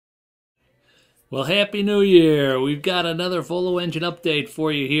Well, Happy New Year! We've got another Volo engine update for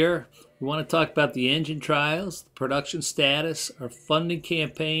you here. We want to talk about the engine trials, the production status, our funding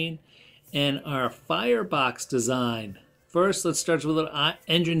campaign, and our firebox design. First, let's start with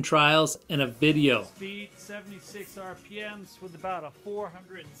engine trials and a video. Speed 76 RPMs with about a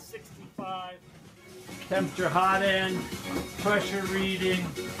 465 temperature hot end, pressure reading,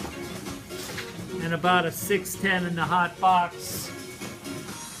 and about a 610 in the hot box.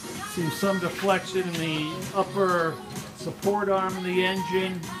 See some deflection in the upper support arm of the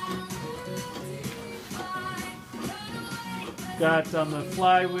engine. Got on the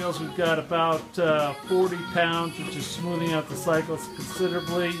flywheels, we've got about 40 pounds, which is smoothing out the cycles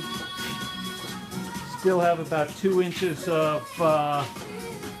considerably. Still have about 2 inches of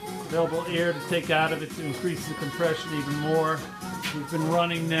available air to take out of it to increase the compression even more. We've been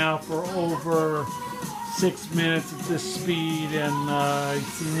running now for over 6 minutes at this speed, and you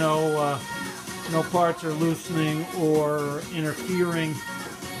see no parts are loosening or interfering.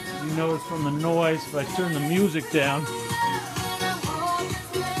 You notice from the noise, if I turn the music down,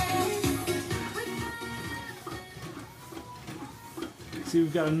 see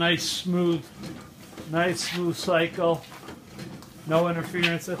we've got a nice smooth cycle. No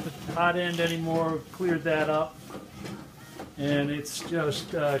interference at the hot end anymore. We've cleared that up, and it's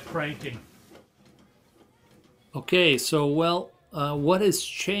just cranking. Okay, so what has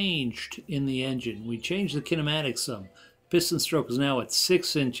changed in the engine? We changed the kinematics some. Piston stroke is now at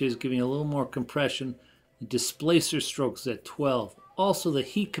 6 inches, giving a little more compression. The displacer stroke is at 12. Also, the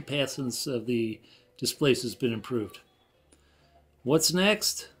heat capacitance of the displacer has been improved. What's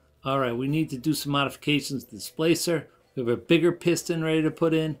next? All right, we need to do some modifications to the displacer. We have a bigger piston ready to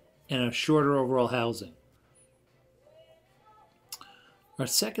put in and a shorter overall housing. Our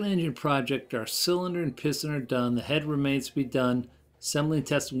second engine project, our cylinder and piston are done. The head remains to be done. Assembly and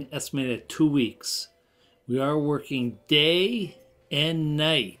testing estimated at 2 weeks. We are working day and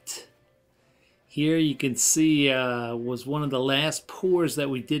night. Here you can see was one of the last pours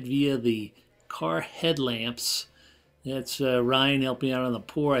that we did via the car headlamps. That's Ryan helping out on the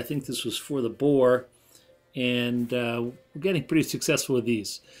pour. I think this was for the bore. And we're getting pretty successful with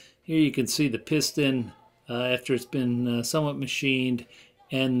these. Here you can see the piston after it's been somewhat machined,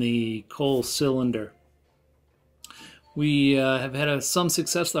 and the coal cylinder. We have had some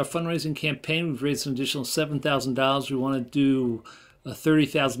success with our fundraising campaign. We've raised an additional $7,000. We want to do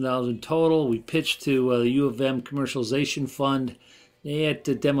 $30,000 in total. We pitched to the U of M Commercialization Fund.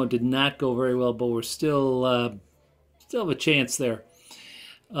 That demo did not go very well, but we're still have a chance there.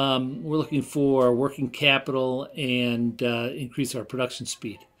 We're looking for working capital and increase our production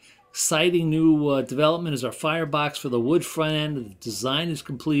speed. Exciting new development is our firebox for the wood front end. The design is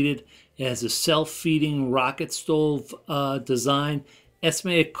completed. It has a self-feeding rocket stove design.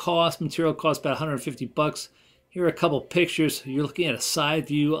 Estimated cost, material cost about $150. Here are a couple pictures. You're looking at a side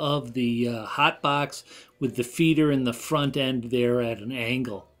view of the hot box with the feeder in the front end there at an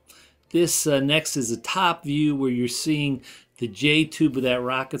angle. This next is a top view where you're seeing the J-tube of that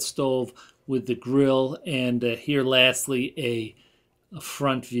rocket stove with the grill, and here lastly a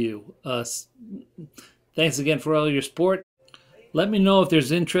front view. Thanks again for all your support. Let me know if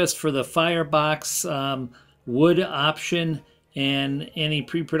there's interest for the firebox wood option, and any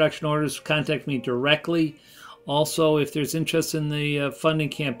pre-production orders, contact me directly. Also, if there's interest in the funding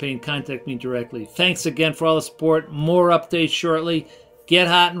campaign, contact me directly. Thanks again for all the support. More updates shortly. Get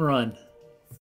hot and run.